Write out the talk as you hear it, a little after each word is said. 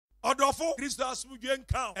Odofo Christus mugen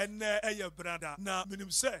count and eye brother na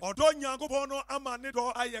minim say odo Nyankopon no amane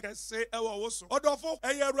do aye kese ewo wo so odofo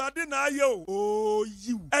eye Awurade na aye o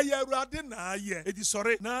yiw eye Awurade na aye edi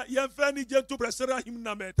sore na yemfa ni gentle presera him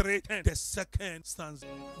na 3:10 the second stanza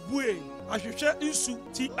we ahwehwe insu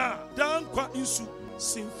ti a dan kwa insu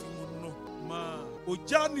simfi no ma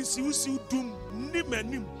ojani siusiu dum ni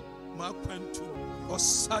manim ma kwantu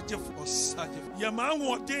osajef yema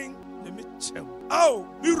hoden na me chem aw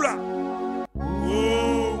mira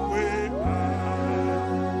oh we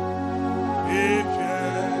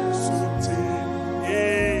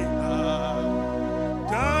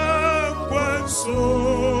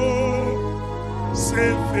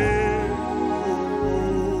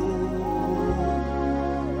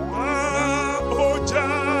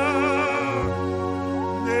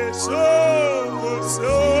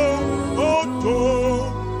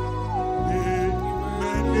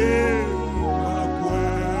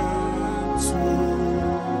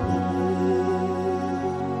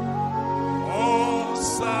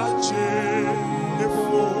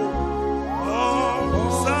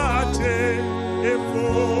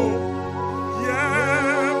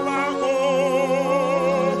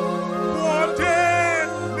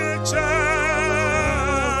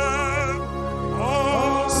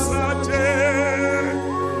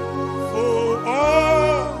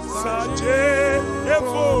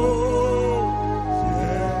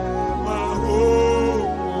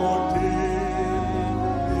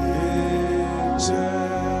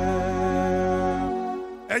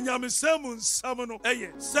Samono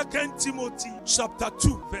 2 Timothy chapter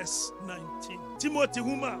 2 verse 19. Timothy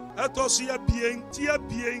huma atosia bien tia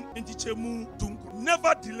bien indichemu dungu.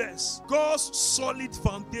 Nevertheless, God's solid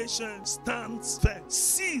foundation stands firm.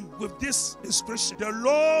 See with this inscription: the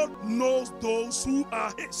Lord knows those who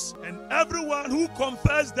are his, and everyone who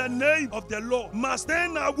confesses the name of the Lord must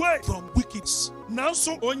turn away from wickedness. Now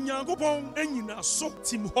so Onyankopon enyina so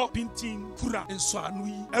tim ho pintin kura enso anu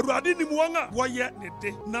yi Awurade ni muanga woye ne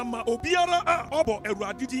de na ma obiara a obo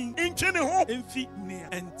Awurade din entwe ne ho emfi ne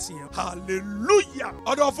entia. Hallelujah.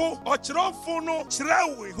 Odofo ochirofo no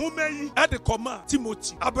chirewe humeyi e de koma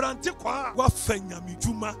Timothy abrante kwa wa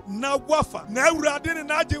fanyamidwuma na wafa na Awurade ne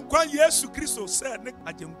na agenkwa Yesu Kristo se ne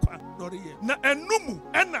agenkwa noriye na enumu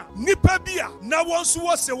ena nipa bia na wonso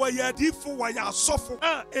wo se wa yadifo wa ya asofo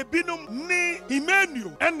a ebinum ni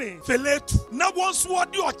Emmanuel ene Feletu na wonso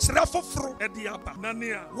wodi ochire foforo ede aba na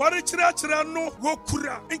ne a wore chire no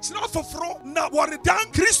wokura nchire foforo na wore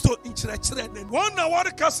dan Kristo nchire ne wona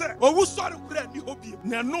wore kase owusore kura ni hobie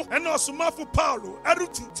na no ene osomafo Paulo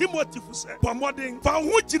erutu Timothy fu se pomoden fa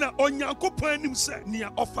ho gina Onyankopon anim se ne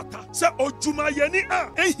ofata se odwuma yani a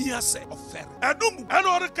ehia se ofere edumu ene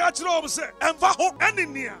ore ka chire ob se emfa ho ene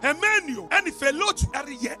ne Emmanuel ene Feletu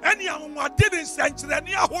ereye ene anwade ne nchire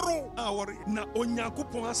ne ahoro a wore na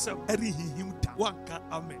Onyankopon asem erihihim da wanka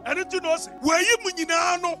amen ene tu no se weyi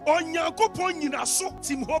munyina no Onyankopon nyina so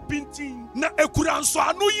tim hopintin na ekura nso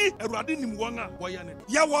anu yi Awurade nim won a woya ne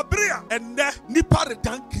ya wobrea enne nipa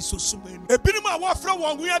redan Kristo sumani ebinim a wafra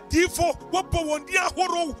won ho adifo wopo won di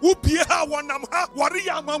ahoro ubie ha wonam ha wore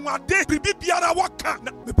ya anwade bibi biara waka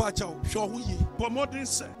na mepa cha wo hwo ho yi pomodin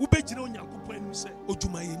se ubegyina Onyankopon anim se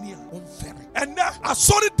odwumayeni a onfere enne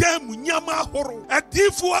asori dan mu nyama ahoro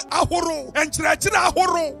adifo ahoro enkyerɛkyerɛ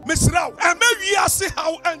ahoro mesraw emawi ase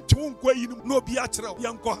haw antwo nkwa yinum no obi akyerɛw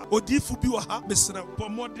yankɔ ha odifu bi wɔ ha mesraw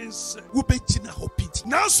pomodin se wobegyina hɔ pinti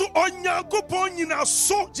nanso Onyankopon nyina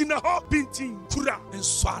so gyina hɔ pinti kura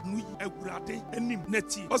nso anu yi Awurade anim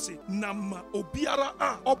nati ɔse nama obiara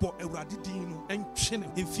a ɔbɔ Awurade din no entwene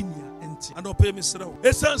emfinia enti anɔpɛ mesraw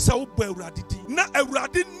esansa wo bɔ Awurade din na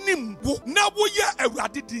Awurade nim wo na wo yɛ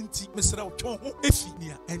Awurade din ti mesraw twɔn ho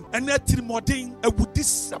efinia ɛna tirimɔden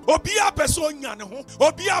awudisam obi abeso nya ne ho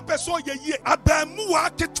obi abeso yeye abamu wa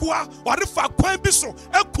ketua warefa kwan bi so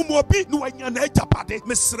ekum obi no wanya na agapade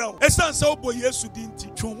mesraw esansa obo Yesu dinti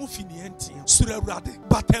twonhu fini enti sura Awurade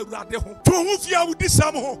bata Awurade ho twonhu fi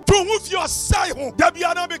awudisam ho twonhu fi osai ho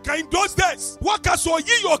dabia na be kind those days wakaso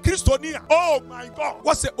yi your Kristonia oh my God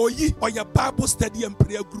what's it oyi oye Bible study and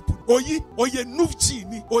prayer group oyi oye nufchi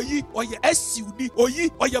ni oyi oye SU ni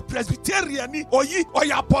oyi oye Presbyterian ni oyi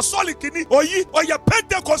oye apostolic ni oyi oye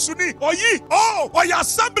Pentecost ni oyi oye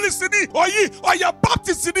Assemblies ni oyi oye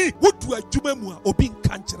Baptist ni wodu adwuma mu a obi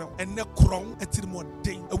nkankyerɛ ene kron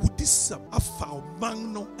etirimɔden awudisam afa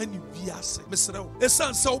ɔman no ani wiase mesrɛ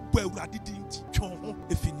esan sɛ wobɔ Awurade din ti twɔn ho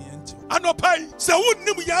efinienti anopai sɛ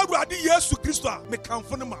wonnim ya Awurade Yesu Kristo a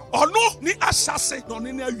mekamfo no ma ɔno ni ahyase na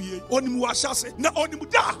ɔne na awie onim wa ahyase na onim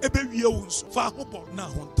da ebewie wo nso fa ho bɔ na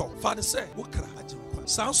ho ntɔ fa de sɛ wo kra agye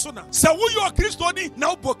Sansona. Sa wo yo Kristo ni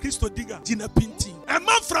na wo Kristo diga. Jina pinti. A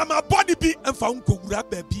man from a body be and found Kogura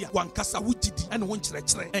baby. One kasa wutidi and one chere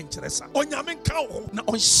and cheresa. Onyame ka wo na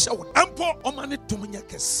on show. Ampo omane tumunya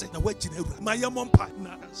kese na wajinera. Mayamon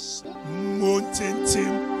partners.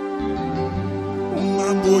 Montentim.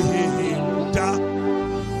 Mabohe da.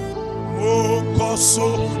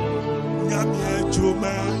 Mokoso nyame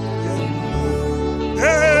juma.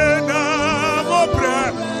 Ena mobre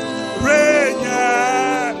renya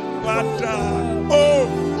pata. Oh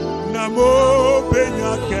namo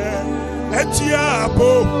benyake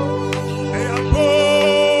etiabo eabo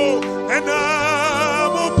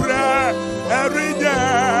enamo pre eride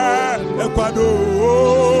ekwado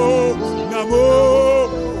namo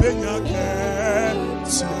benyake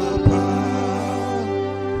tiaba.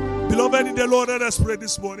 Beloved in the Lord, let us pray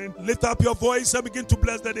this morning. Lift up your voice and begin to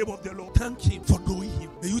bless the name of the Lord. Thank Him for knowing Him.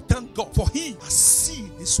 May you thank God for He has seen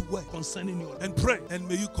His word concerning you. And pray. And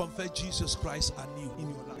may you confess Jesus Christ anew in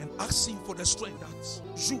your life. And ask Him for the strength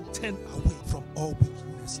that you turn away from all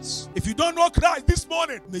weaknesses. If you don't know Christ this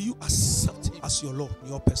morning, may you accept Him as your Lord,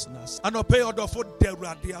 your personal. And obey order for the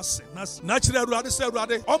radiation. Natural radiation,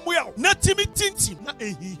 radiation. Natimi tintim na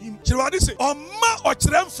ehihim. Chirwadi say, Oma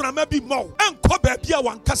ochrem from maybe more. And kobe bia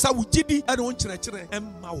wankasa wujidi. And on chere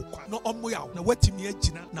emma ukwa. No omuya. Na watimi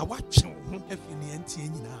ejina. Na watching efini enti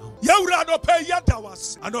now. Yawra no pay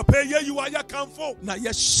yadawas. And obey ye you are ya kanfo. Na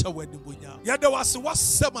ye show the bunya. Yadawas was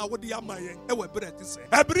sema with the amaye. Ewe breti say.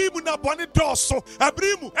 Abrimu na boni doso.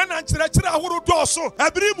 Abrimu and chere horo doso.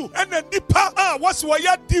 Abrimu and nipa was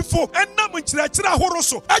waya difo. And namu chere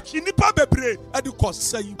horoso. Aki nipa bebre. Adu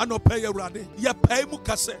kosay. And obey ya rade. Ya pay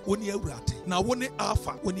mukase. Woni ya rade. Na woni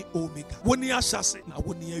alpha. Woni omega. Woni ashase. Na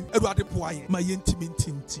woni ya rade puaye. Ma yentimi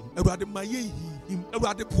tintim. Rade ma ye him.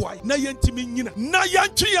 Rade puaye. Na yentimi nyina. Na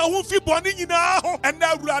yanchi ya hunfi boni nyina ho. And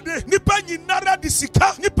na rade. Nipa nyinara di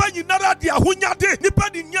sika. Nipa nyinara di ahunyade. Nipa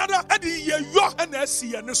di nyara. Edi ye yo. And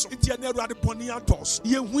esi ya neso. Inti ya ne rade boni ya dos.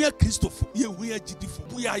 Ye huye Christopher. Ye huye jidifo.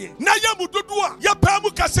 Buyaye. Na ye mududua. Ye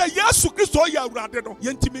pemu kase Yesu Kristo ya rade no.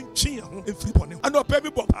 Yentimi nchi ya ho. Enfri boni. Ano pemi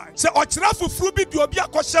bopai. Se ochirafu frubi di obi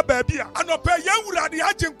akoshe baby a. Ano pe ye urade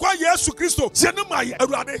agenkwa Yesu Kristo. Se no maye.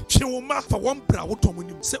 Urade twenwoma fa won bra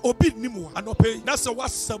wotomunim. Se obi nimu. Ano pe na se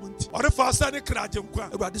was 70. Ore fa sa ne kra agenkwa.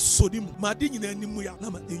 Urade sodim. Ma de nyina nimu ya. Na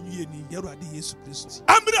ma enwie ni. Ye urade Yesu Kristo.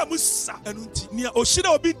 Amra musa. Enu nti. Nia ohyira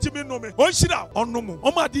obi ntimi no me. Ohyira onomo.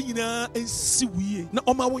 Oma de nyina ensi wiye. Na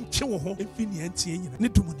oma wontwe wo ho. Emfi ne antie nyina. Ne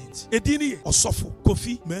dumu ne nti. Edini ye osofo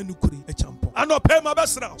Kofi Manukure Akyeampong. Ano pe ma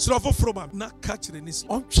besra. Srofo from na ka kire ni.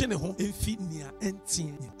 Ontwe ne ho emfi nia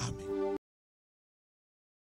antie. Amen.